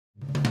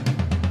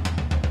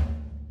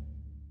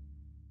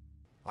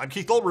I'm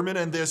Keith Olbermann,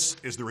 and this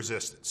is The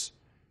Resistance.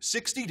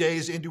 60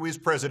 days into his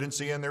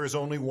presidency, and there is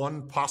only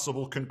one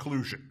possible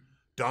conclusion.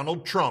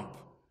 Donald Trump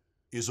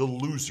is a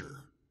loser.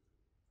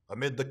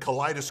 Amid the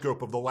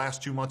kaleidoscope of the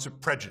last 2 months of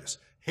prejudice,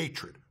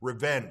 hatred,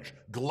 revenge,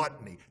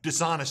 gluttony,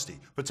 dishonesty,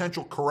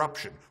 potential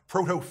corruption,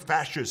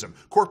 proto-fascism,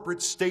 corporate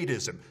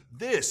statism,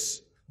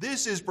 this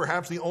is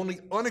perhaps the only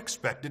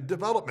unexpected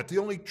development, the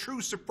only true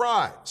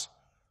surprise.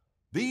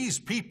 These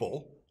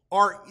people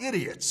are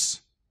idiots.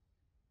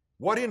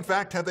 What, in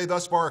fact, have they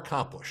thus far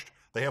accomplished?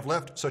 They have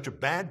left such a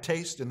bad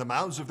taste in the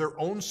mouths of their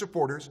own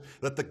supporters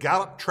that the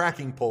Gallup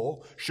tracking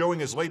poll,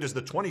 showing as late as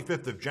the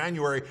 25th of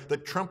January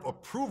that Trump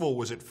approval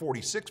was at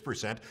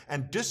 46%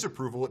 and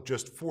disapproval at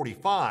just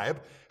 45%,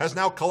 has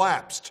now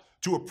collapsed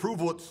to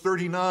approval at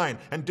 39%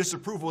 and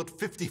disapproval at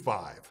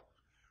 55%.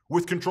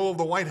 With control of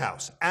the White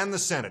House and the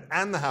Senate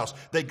and the House,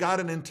 they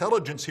got an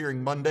intelligence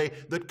hearing Monday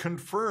that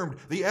confirmed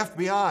the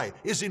FBI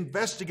is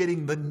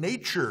investigating the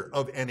nature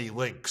of any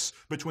links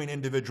between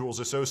individuals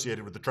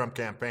associated with the Trump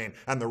campaign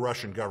and the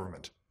Russian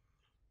government.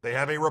 They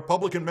have a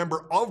Republican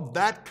member of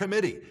that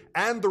committee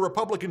and the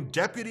Republican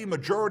deputy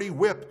majority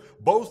whip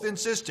both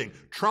insisting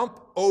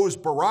Trump owes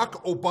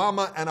Barack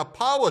Obama an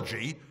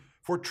apology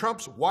for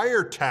Trump's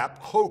wiretap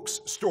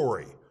hoax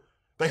story.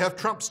 They have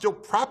Trump still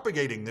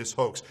propagating this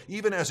hoax,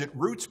 even as it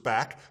roots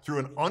back through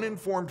an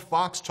uninformed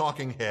Fox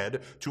talking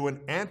head to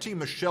an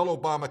anti-Michelle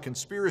Obama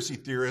conspiracy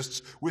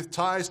theorists with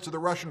ties to the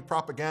Russian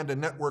propaganda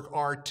network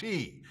RT.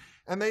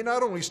 And they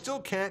not only still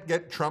can't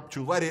get Trump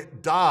to let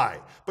it die,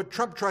 but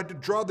Trump tried to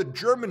draw the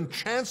German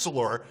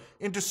chancellor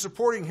into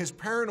supporting his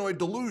paranoid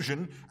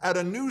delusion at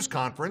a news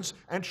conference,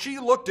 and she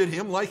looked at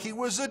him like he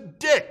was a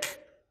dick.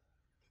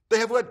 They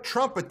have let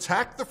Trump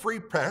attack the free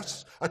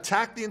press,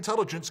 attack the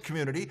intelligence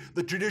community,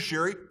 the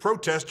judiciary,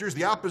 protesters,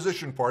 the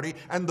opposition party,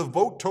 and the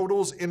vote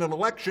totals in an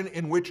election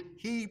in which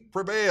he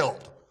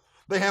prevailed.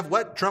 They have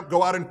let Trump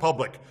go out in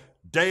public,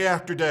 day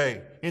after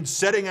day, in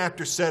setting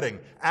after setting,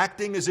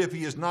 acting as if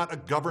he is not a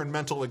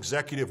governmental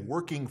executive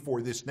working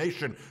for this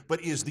nation,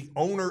 but is the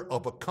owner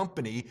of a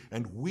company,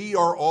 and we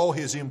are all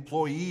his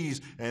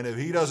employees, and if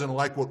he doesn't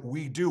like what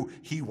we do,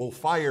 he will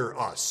fire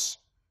us.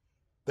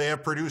 They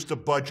have produced a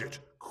budget,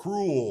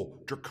 cruel,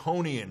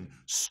 draconian,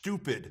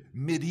 stupid,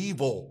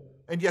 medieval,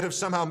 and yet have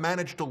somehow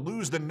managed to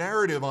lose the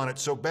narrative on it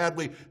so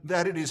badly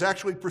that it is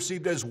actually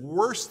perceived as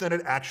worse than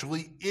it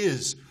actually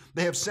is.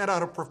 They have sent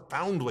out a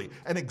profoundly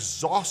and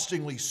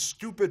exhaustingly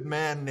stupid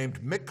man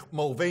named Mick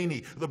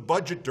Mulvaney, the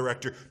budget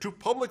director, to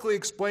publicly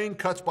explain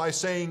cuts by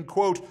saying,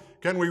 quote,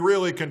 "Can we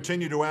really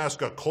continue to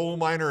ask a coal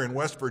miner in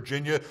West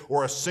Virginia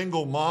or a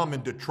single mom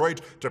in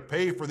Detroit to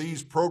pay for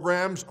these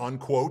programs,"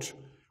 unquote,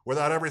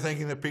 without ever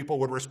thinking that people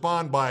would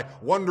respond by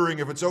wondering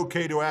if it's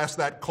okay to ask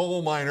that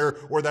coal miner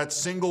or that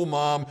single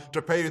mom to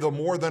pay the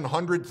more than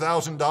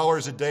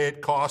 $100,000 a day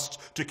it costs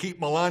to keep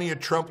Melania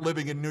Trump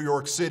living in New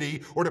York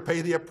City, or to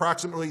pay the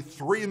approximately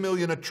 $3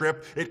 million a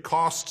trip it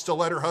costs to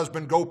let her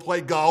husband go play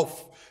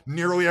golf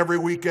nearly every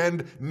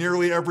weekend,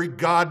 nearly every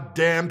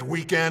goddamned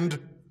weekend.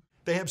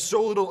 They have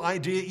so little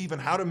idea even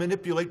how to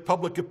manipulate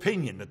public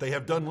opinion that they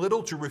have done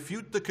little to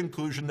refute the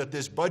conclusion that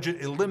this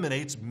budget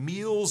eliminates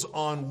Meals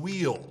on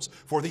Wheels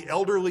for the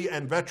elderly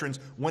and veterans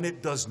when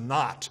it does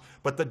not.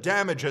 But the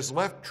damage has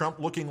left Trump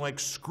looking like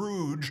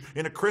Scrooge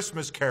in A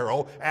Christmas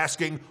Carol,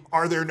 asking,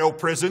 "Are there no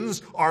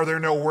prisons? Are there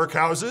no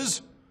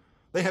workhouses?"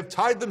 They have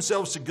tied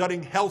themselves to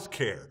gutting health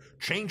care,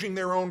 changing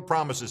their own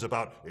promises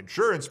about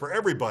insurance for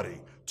everybody,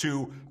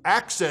 to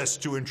access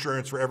to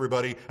insurance for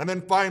everybody, and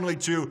then finally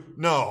to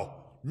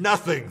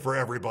nothing for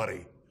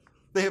everybody.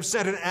 They have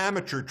sent an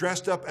amateur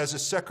dressed up as a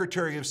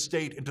Secretary of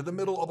State into the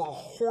middle of a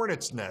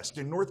hornet's nest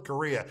in North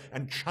Korea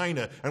and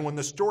China, and when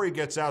the story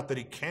gets out that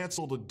he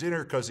canceled a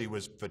dinner because he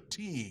was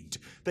fatigued,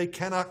 they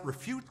cannot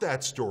refute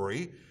that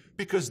story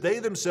because they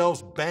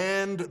themselves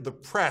banned the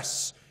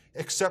press,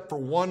 except for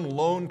one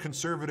lone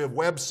conservative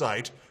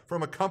website,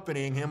 from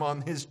accompanying him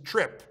on his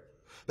trip.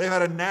 They've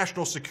had a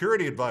national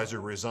security advisor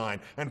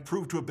resign and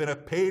proved to have been a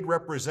paid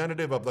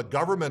representative of the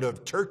government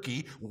of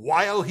Turkey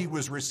while he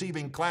was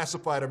receiving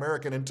classified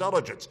American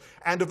intelligence,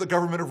 and of the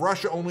government of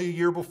Russia only a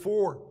year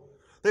before.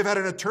 They've had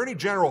an attorney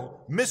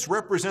general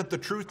misrepresent the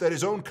truth at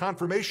his own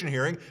confirmation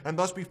hearing and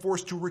thus be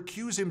forced to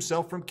recuse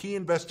himself from key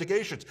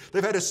investigations.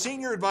 They've had a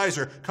senior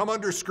advisor come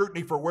under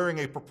scrutiny for wearing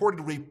a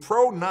purportedly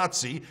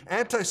pro-Nazi,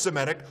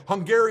 anti-Semitic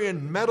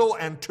Hungarian medal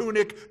and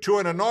tunic to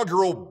an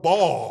inaugural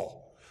ball.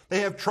 They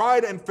have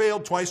tried and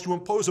failed twice to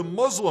impose a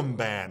Muslim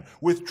ban,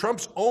 with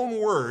Trump's own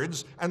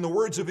words and the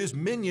words of his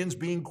minions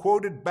being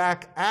quoted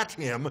back at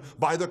him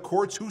by the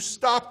courts who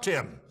stopped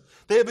him.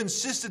 They have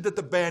insisted that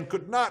the ban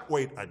could not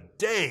wait a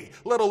day,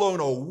 let alone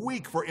a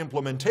week for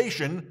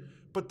implementation,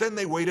 but then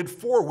they waited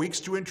 4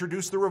 weeks to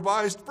introduce the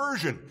revised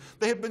version.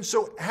 They have been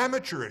so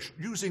amateurish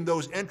using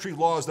those entry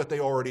laws that they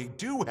already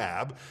do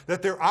have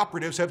that their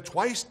operatives have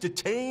twice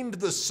detained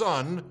the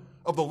son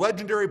of the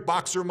legendary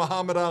boxer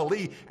Muhammad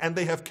Ali, and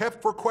they have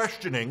kept for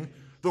questioning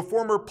the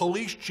former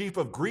police chief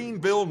of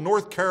Greenville,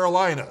 North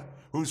Carolina,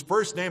 whose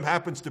first name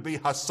happens to be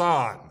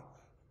Hassan.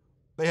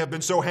 They have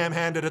been so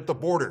ham-handed at the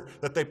border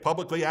that they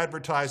publicly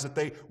advertised that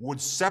they would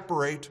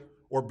separate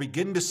or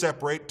begin to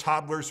separate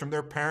toddlers from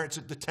their parents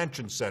at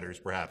detention centers,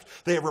 perhaps.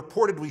 They have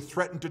reportedly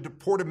threatened to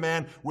deport a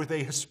man with a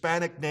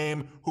Hispanic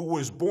name who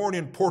was born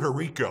in Puerto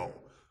Rico.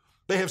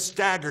 They have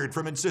staggered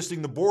from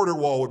insisting the border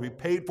wall would be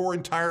paid for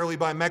entirely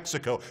by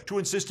Mexico, to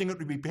insisting it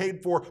would be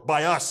paid for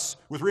by us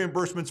with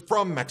reimbursements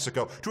from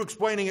Mexico, to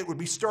explaining it would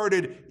be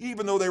started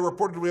even though they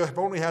reportedly have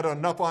only had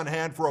enough on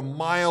hand for a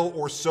mile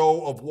or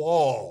so of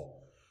wall.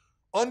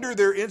 Under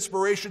their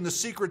inspiration, the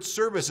Secret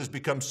Service has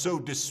become so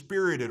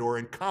dispirited or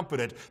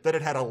incompetent that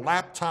it had a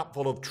laptop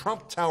full of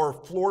Trump Tower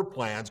floor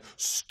plans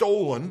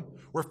stolen,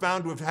 were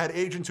found to have had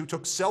agents who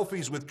took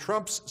selfies with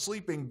Trump's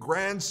sleeping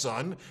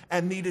grandson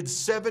and needed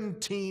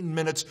 17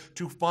 minutes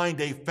to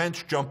find a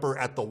fence jumper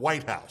at the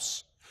White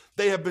House.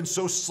 They have been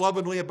so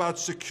slovenly about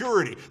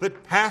security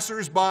that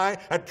passers-by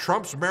at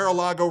Trump's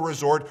Mar-a-Lago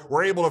resort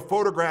were able to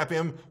photograph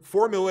him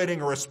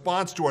formulating a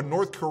response to a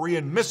North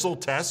Korean missile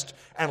test,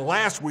 and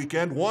last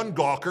weekend, one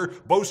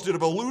gawker boasted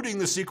of eluding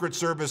the Secret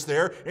Service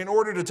there in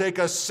order to take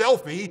a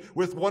selfie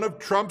with one of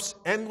Trump's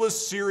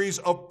endless series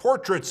of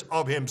portraits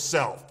of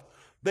himself.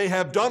 They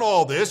have done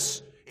all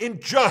this in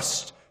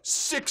just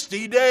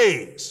 60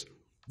 days.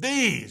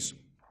 These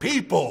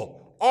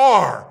people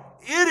are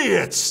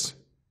idiots.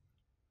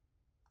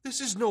 This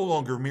is no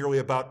longer merely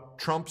about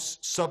Trump's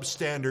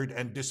substandard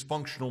and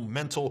dysfunctional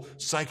mental,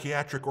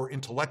 psychiatric, or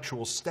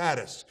intellectual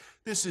status.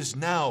 This is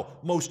now,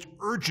 most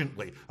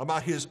urgently,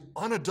 about his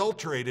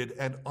unadulterated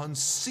and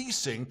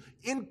unceasing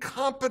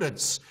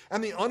incompetence,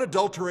 and the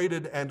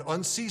unadulterated and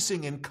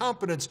unceasing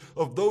incompetence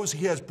of those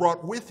he has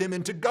brought with him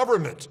into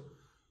government.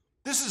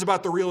 This is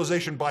about the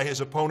realization by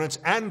his opponents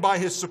and by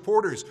his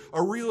supporters,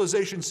 a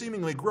realization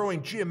seemingly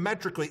growing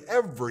geometrically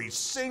every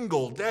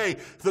single day,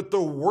 that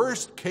the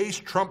worst-case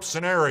Trump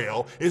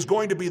scenario is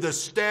going to be the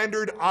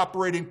standard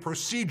operating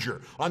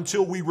procedure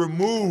until we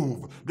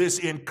remove this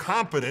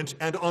incompetent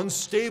and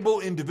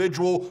unstable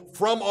individual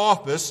from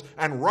office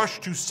and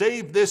rush to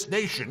save this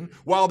nation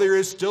while there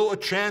is still a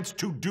chance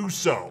to do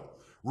so.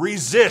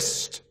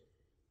 Resist.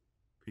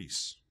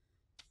 Peace.